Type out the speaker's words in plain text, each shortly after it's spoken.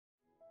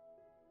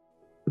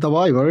The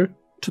Bible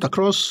to the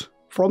cross,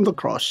 from the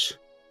cross.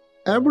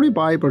 Every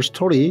Bible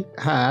story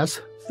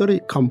has three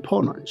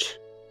components.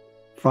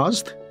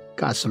 First,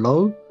 God's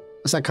law.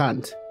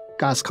 Second,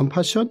 God's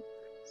compassion.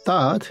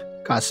 Third,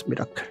 God's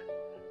miracle.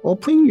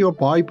 Opening your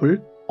Bible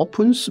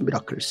opens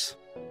miracles.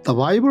 The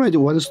Bible as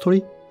one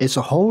story is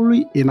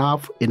wholly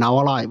enough in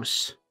our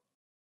lives.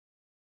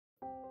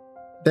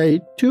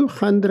 Day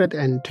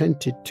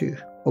 222,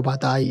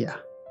 Obadiah.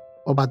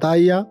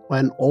 Obadiah,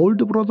 when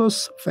older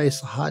brothers face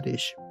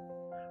hardship.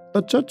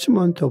 The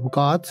judgment of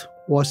God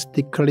was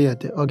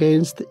declared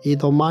against the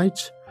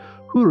Edomites,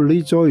 who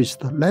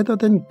rejoiced rather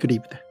than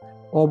grieved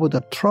over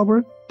the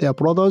trouble their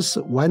brothers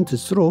went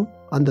through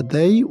on the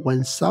day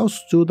when South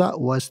Judah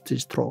was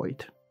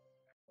destroyed.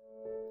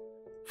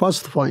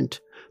 First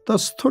point, the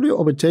story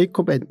of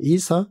Jacob and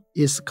Esau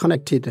is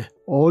connected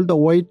all the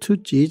way to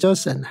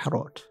Jesus and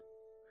Herod.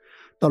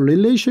 The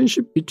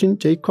relationship between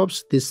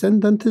Jacob's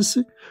descendants,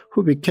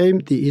 who became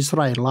the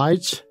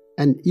Israelites,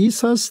 and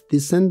Esau's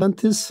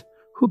descendants,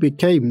 who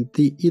became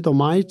the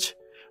Edomites,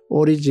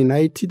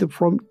 originated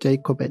from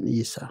Jacob and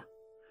Esau.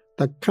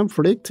 The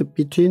conflict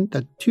between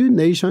the two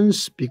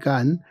nations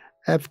began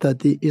after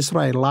the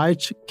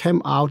Israelites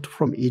came out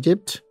from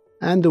Egypt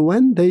and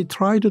when they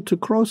tried to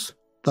cross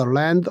the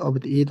land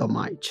of the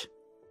Edomites.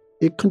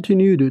 It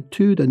continued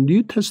to the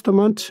New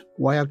Testament,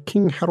 where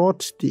King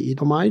Herod the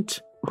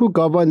Edomite, who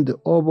governed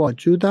over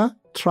Judah,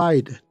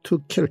 tried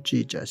to kill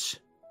Jesus.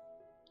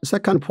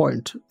 Second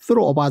point,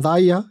 through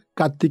Obadiah,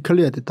 God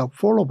declared the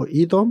fall of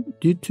Edom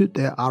due to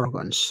their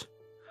arrogance.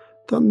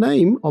 The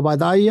name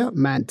Obadiah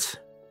meant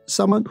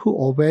someone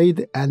who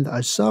obeyed and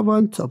a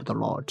servant of the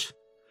Lord.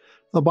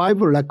 The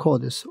Bible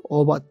records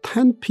over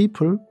 10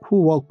 people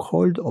who were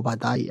called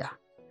Obadiah.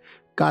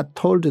 God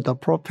told the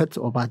prophet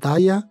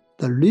Obadiah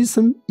the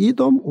reason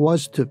Edom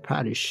was to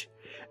perish,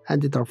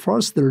 and the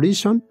first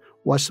reason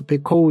was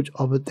because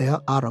of their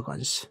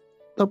arrogance.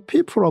 The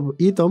people of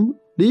Edom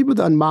lived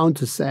on Mount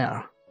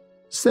Seir.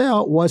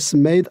 Seir was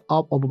made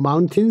up of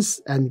mountains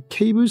and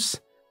caves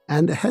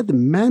and had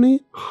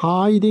many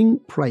hiding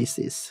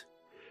places.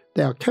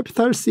 Their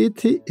capital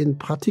city in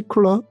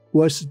particular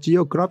was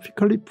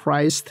geographically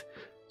placed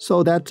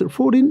so that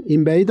foreign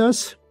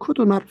invaders could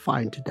not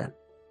find them.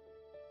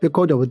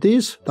 Because of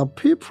this, the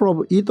people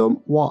of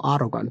Edom were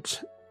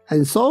arrogant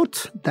and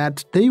thought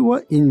that they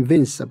were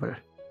invincible.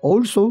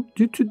 Also,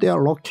 due to their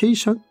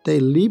location,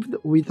 they lived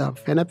with the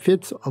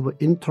benefits of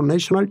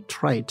international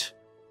trade,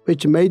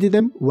 which made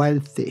them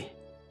wealthy.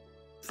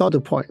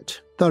 Third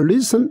point, the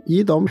reason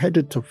Edom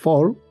had to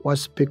fall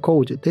was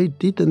because they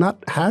did not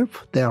help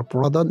their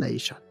brother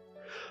nation.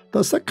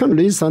 The second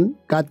reason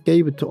God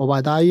gave to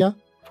Obadiah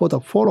for the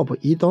fall of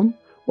Edom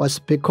was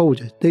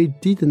because they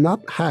did not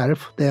help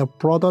their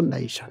brother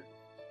nation.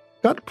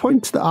 God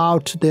pointed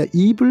out their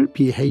evil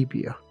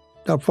behavior.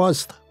 The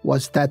first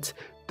was that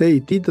they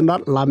did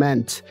not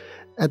lament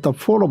at the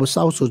fall of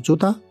South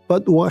Judah,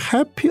 but were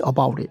happy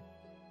about it.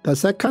 The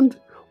second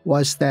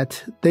was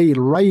that they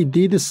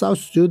raided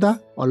South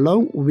Judah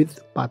along with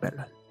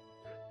Babylon.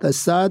 The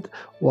third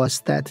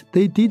was that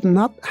they did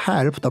not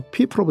help the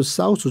people of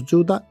South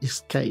Judah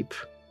escape,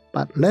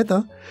 but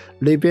rather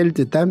revealed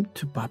them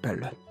to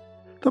Babylon.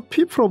 The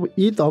people of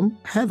Edom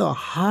had a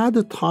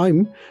hard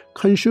time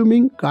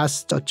consuming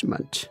God's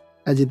judgment,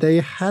 as they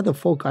had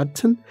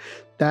forgotten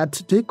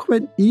that Jacob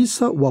and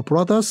Esau were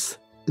brothers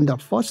in the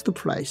first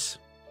place.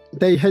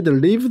 They had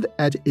lived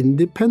as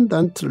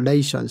independent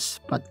nations,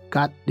 but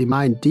God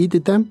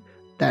reminded them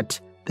that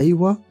they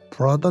were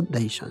brother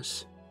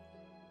nations.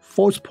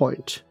 Fourth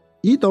point,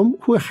 Edom,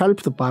 who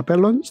helped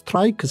Babylon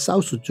strike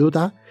South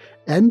Judah,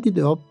 ended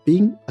up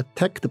being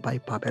attacked by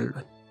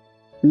Babylon.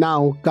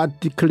 Now God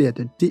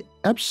declared the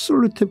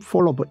absolute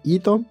fall of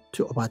Edom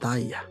to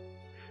Obadiah.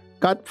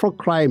 God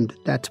proclaimed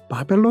that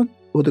Babylon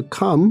would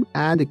come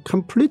and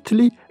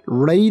completely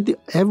raid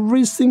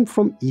everything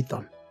from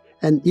Edom,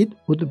 and it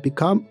would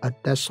become a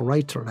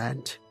desolate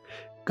land.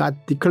 God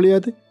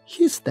declared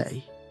His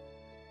day.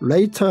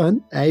 Later,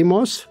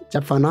 Amos,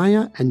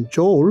 Zephaniah, and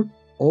Joel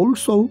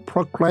also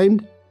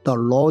proclaimed the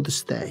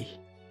Lord's day.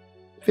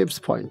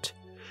 Fifth point,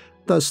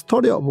 the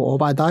story of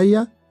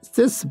Obadiah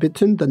sits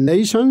between the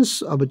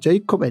nations of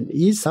Jacob and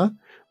Esau,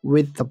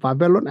 with the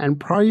Babylon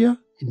Empire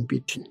in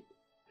between.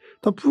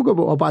 The book of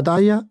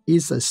Obadiah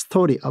is a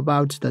story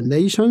about the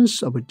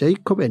nations of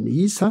Jacob and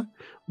Esau,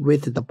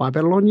 with the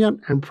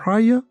Babylonian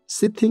Empire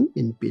sitting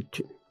in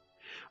between.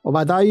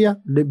 Obadiah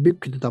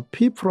rebuked the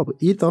people of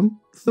Edom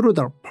through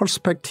the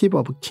perspective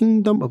of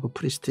kingdom of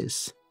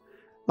priests.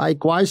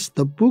 Likewise,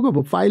 the book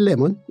of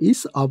Philemon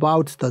is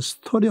about the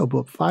story of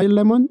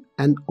Philemon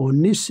and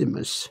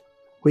Onesimus,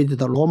 with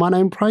the Roman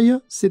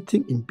Empire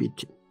sitting in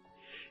between.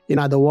 In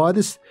other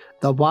words,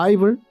 the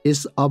Bible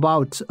is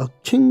about a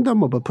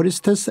kingdom of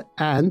priests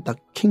and the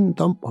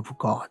kingdom of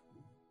God.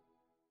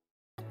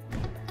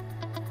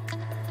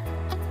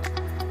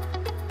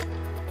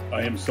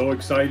 I am so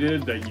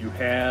excited that you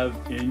have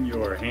in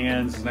your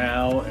hands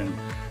now and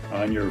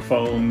on your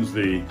phones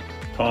the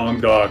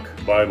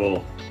Tongdok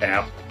Bible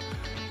App.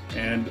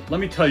 And let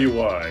me tell you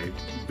why.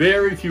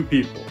 Very few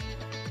people,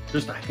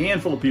 just a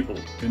handful of people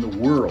in the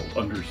world,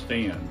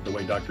 understand the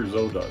way Dr.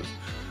 Zoh does.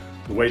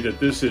 The way that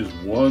this is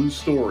one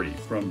story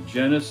from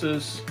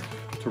Genesis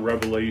to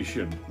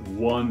Revelation,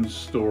 one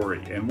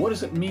story. And what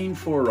does it mean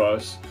for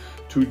us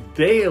to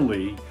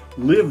daily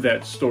live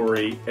that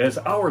story as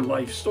our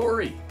life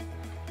story?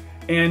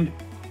 And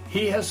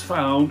he has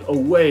found a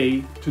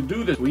way to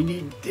do this. We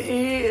need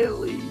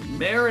daily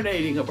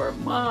marinating of our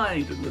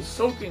mind and the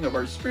soaking of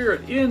our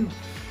spirit in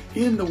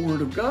the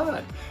Word of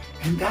God.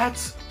 And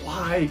that's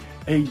why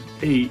a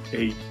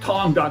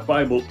Tongdok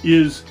Bible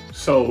is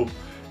so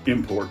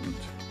important.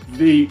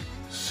 The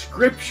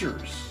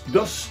scriptures,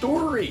 the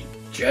story,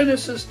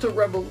 Genesis to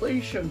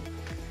Revelation,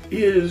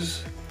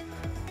 is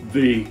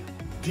the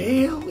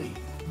daily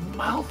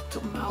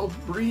mouth-to-mouth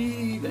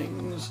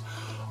breathings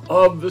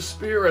of the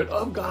Spirit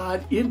of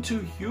God into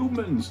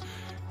humans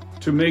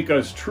to make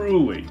us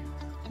truly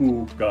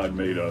who God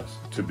made us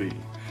to be.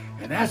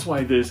 And that's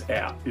why this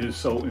app is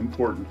so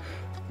important.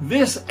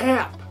 This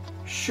app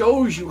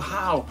shows you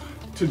how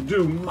to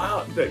do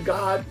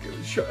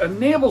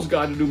enables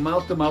God to do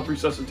mouth-to-mouth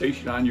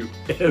resuscitation on you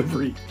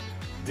every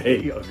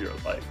day of your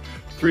life,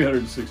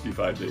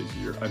 365 days a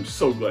year. I'm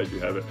so glad you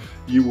have it.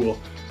 You will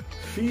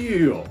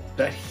feel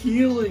that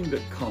healing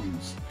that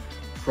comes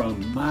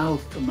from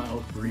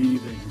mouth-to-mouth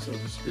breathings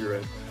of the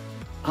Spirit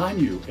on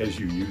you as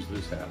you use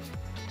this app.